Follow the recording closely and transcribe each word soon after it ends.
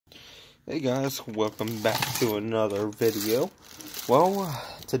Hey guys, welcome back to another video. Well,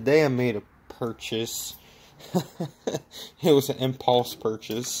 today I made a purchase. It was an impulse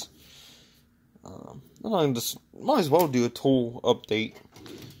purchase. I just might as well do a tool update,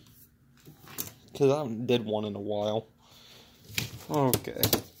 because I haven't did one in a while. Okay.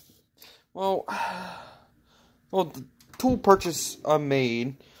 Well, the tool purchase I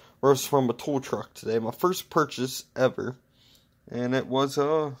made was from a tool truck today. My first purchase ever. And it was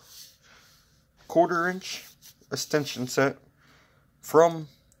a 1/4-inch extension set from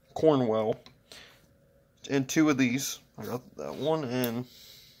Cornwell, and two of these. I got that one and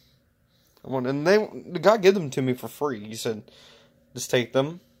the guy gave them to me for free. He said, just take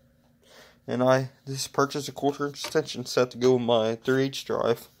them. And I just purchased a 1/4-inch extension set to go with my 3/8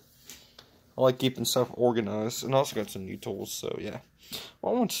 drive. I like keeping stuff organized, and I also got some new tools, so yeah.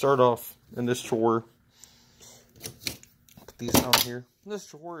 Well, I want to start off in this drawer. Put these down here. This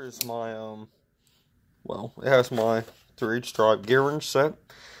drawer is my well, it has my 3/8 drive gear wrench set,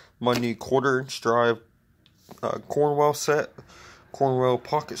 my new 1/4-inch drive Cornwell set, Cornwell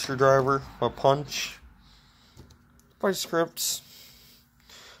pocket screwdriver, my punch, vice scripts,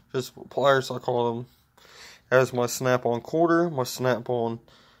 just pliers I call them. It has my snap-on 1/4, my snap-on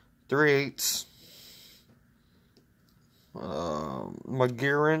 3/8, my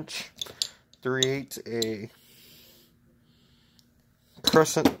gear wrench, 3/8, a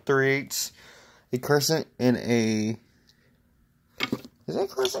crescent 3/8. A crescent and a... Is that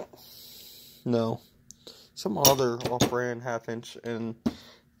crescent? No. Some other off-brand 1/2-inch and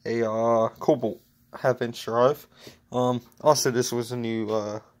a Cobalt 1/2-inch drive. Also, this was a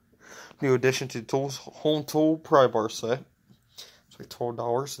new addition to the tools. Home tool pry bar set. It's like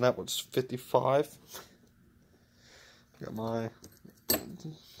 $12, and that was $55. Got my...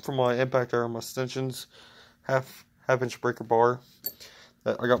 For my impact arm extensions, 1/2-inch breaker bar.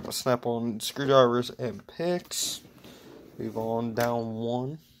 I got my snap-on screwdrivers and picks. Move on down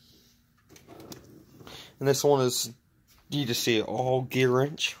one. And this one is, you just see it, all gear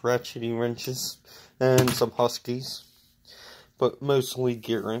wrench, ratcheting wrenches, and some Huskies. But mostly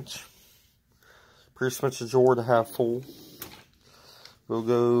gear wrench. Pretty much a drawer to have full.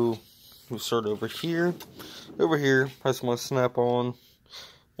 We'll start over here. Over here has my snap-on,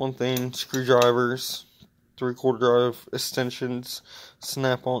 one thing, screwdrivers, 3/4 drive extensions,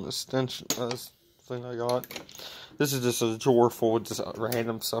 snap-on extension thing I got. This is just a drawer full of just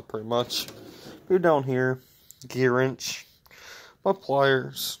random stuff, pretty much. Go down here, gear wrench, my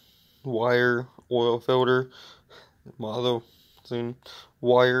pliers, wire, oil filter, my other thing,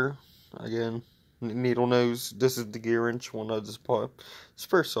 wire, again, needle nose. This is the gear wrench one I just bought.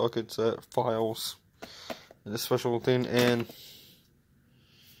 Spare sockets, files, and this special thing, and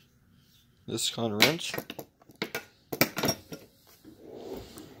this kind of wrench.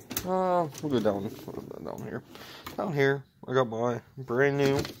 We'll go down here. Down here, I got my brand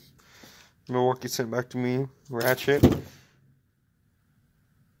new Milwaukee sent back to me ratchet,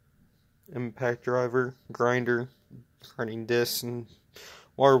 impact driver, grinder, grinding discs, and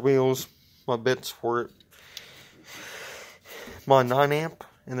wire wheels. My bits for it. My 9-amp,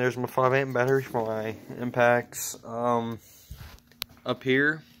 and there's my 5-amp battery for my impacts. Up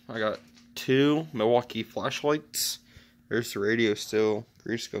here, I got 2 Milwaukee flashlights. There's the radio still.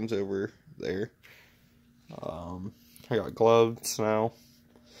 Grease guns over there. I got gloves now.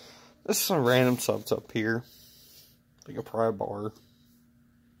 This is some random stuff up here. Like a pry bar.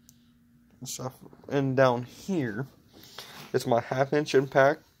 And stuff. And down here, it's my 1/2-inch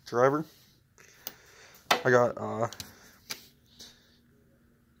impact driver. I got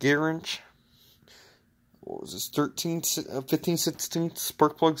gear wrench. What was this? 15/16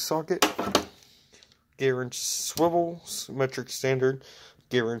 spark plug socket. Gear wrench swivel, metric standard,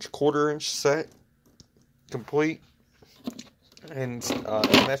 gear wrench 1/4-inch set, complete, and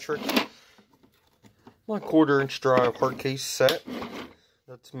metric. My 1/4-inch drive hard case set,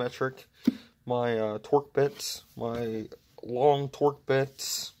 that's metric. My torque bits, my long torque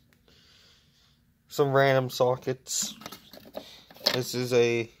bits, some random sockets. This is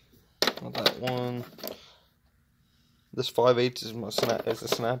not that one. This 5/8 is my is a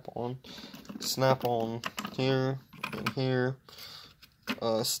snap-on. Snap-on here and here.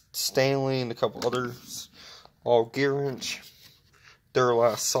 Stanley and a couple others. All gear wrench.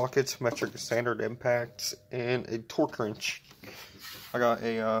 Duralast sockets, metric standard impacts, and a torque wrench. I got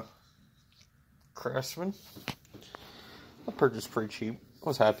a Craftsman. I purchased pretty cheap. I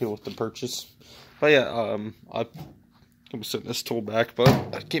was happy with the purchase. But yeah, I'm setting this tool back, but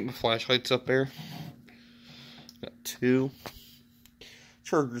I keep my flashlights up there. Got 2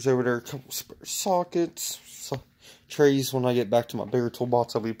 chargers over there, a couple spare sockets, trays when I get back to my bigger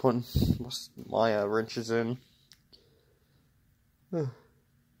toolbox. I'll be putting my wrenches in.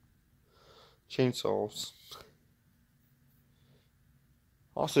 Chainsaws.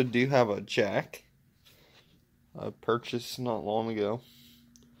 Also do have a jack I purchased not long ago.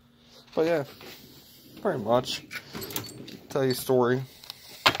 But yeah, pretty much. Tell you a story.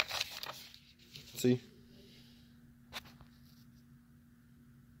 See?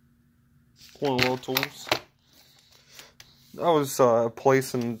 Cornrow tools. I was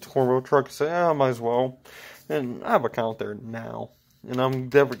placing cornrow trucks. So yeah, I might as well. And I have an account there now. And I'm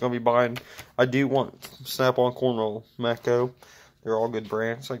definitely going to be buying. I do want Snap-on cornrow Mecco. They're all good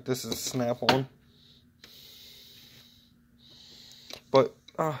brands. Like this is Snap-on. But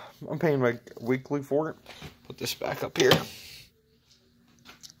I'm paying like weekly for it. Put this back up here.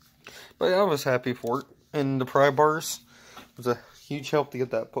 But yeah, I was happy for it. And the pry bars was a huge help to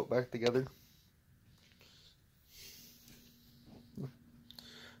get that put back together.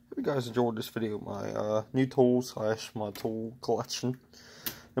 Hope you guys enjoyed this video. My new tools / my tool collection.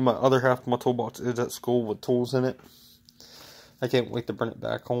 And my other half of my toolbox is at school with tools in it. I can't wait to bring it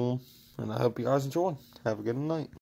back home. And I hope you guys enjoy. Have a good night.